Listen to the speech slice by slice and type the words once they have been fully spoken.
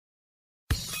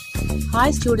Hi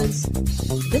students,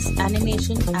 this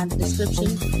animation and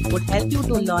description would help you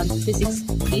to learn physics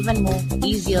even more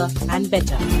easier and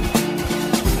better.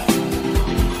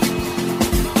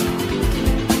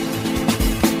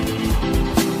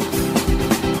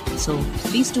 So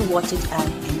please do watch it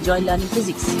and enjoy learning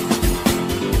physics.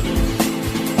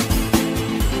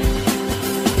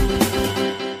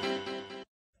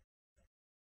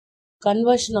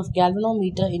 Conversion of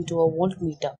galvanometer into a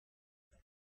voltmeter.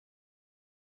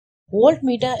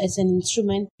 Voltmeter is an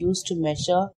instrument used to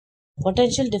measure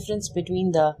potential difference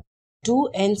between the two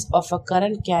ends of a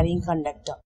current carrying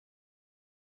conductor.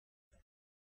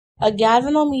 A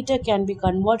galvanometer can be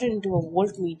converted into a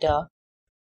voltmeter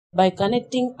by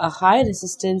connecting a high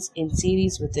resistance in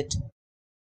series with it.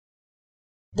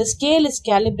 The scale is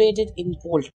calibrated in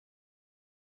volt.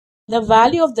 The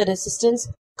value of the resistance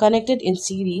connected in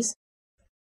series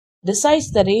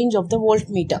decides the range of the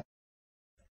voltmeter.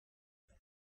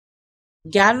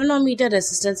 Galvanometer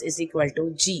resistance is equal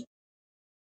to G.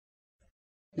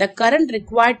 The current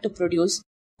required to produce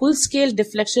full-scale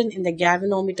deflection in the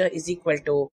galvanometer is equal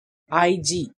to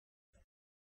Ig.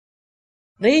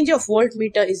 Range of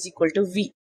voltmeter is equal to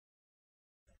V.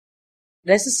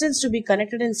 Resistance to be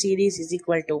connected in series is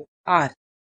equal to R.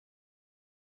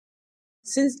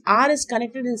 Since R is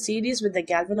connected in series with the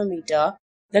galvanometer,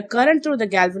 the current through the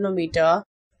galvanometer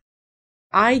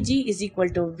Ig is equal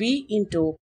to V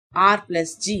into R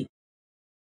plus G.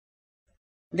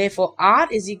 Therefore,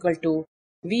 R is equal to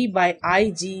V by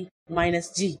Ig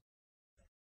minus G.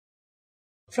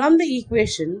 From the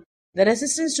equation, the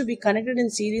resistance to be connected in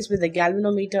series with the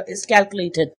galvanometer is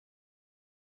calculated.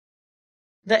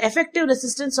 The effective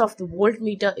resistance of the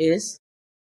voltmeter is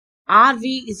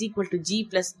RV is equal to G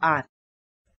plus R.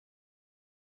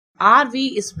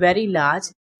 RV is very large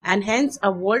and hence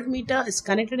a voltmeter is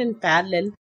connected in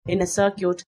parallel in a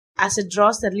circuit as it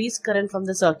draws the least current from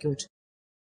the circuit.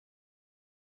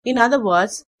 In other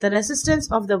words, the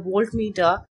resistance of the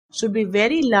voltmeter should be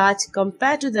very large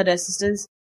compared to the resistance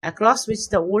across which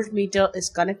the voltmeter is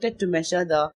connected to measure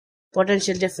the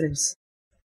potential difference.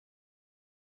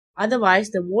 Otherwise,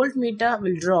 the voltmeter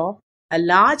will draw a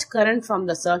large current from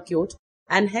the circuit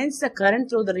and hence the current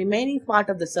through the remaining part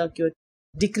of the circuit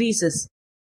decreases.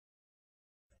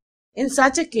 In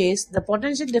such a case, the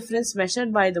potential difference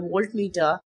measured by the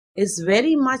voltmeter is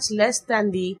very much less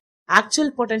than the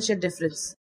actual potential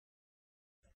difference.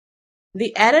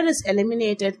 The error is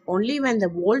eliminated only when the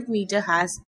voltmeter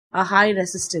has a high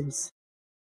resistance.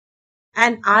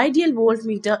 An ideal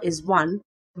voltmeter is one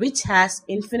which has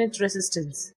infinite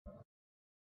resistance.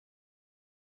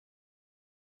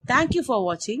 Thank you for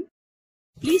watching.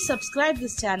 Please subscribe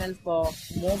this channel for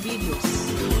more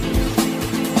videos.